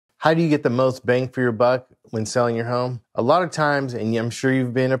How do you get the most bang for your buck when selling your home? A lot of times, and I'm sure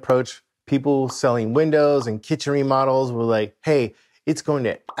you've been approached, people selling windows and kitchen remodels were like, hey, it's going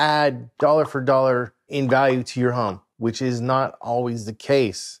to add dollar for dollar in value to your home, which is not always the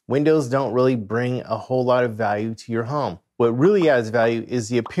case. Windows don't really bring a whole lot of value to your home. What really adds value is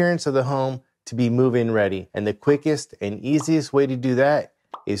the appearance of the home to be move-in ready. And the quickest and easiest way to do that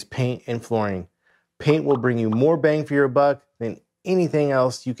is paint and flooring. Paint will bring you more bang for your buck than anything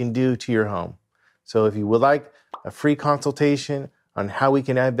else you can do to your home. So if you would like a free consultation on how we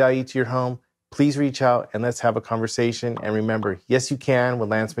can add value to your home, please reach out and let's have a conversation. And remember, yes, you can with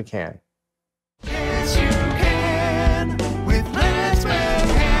Lance McHan.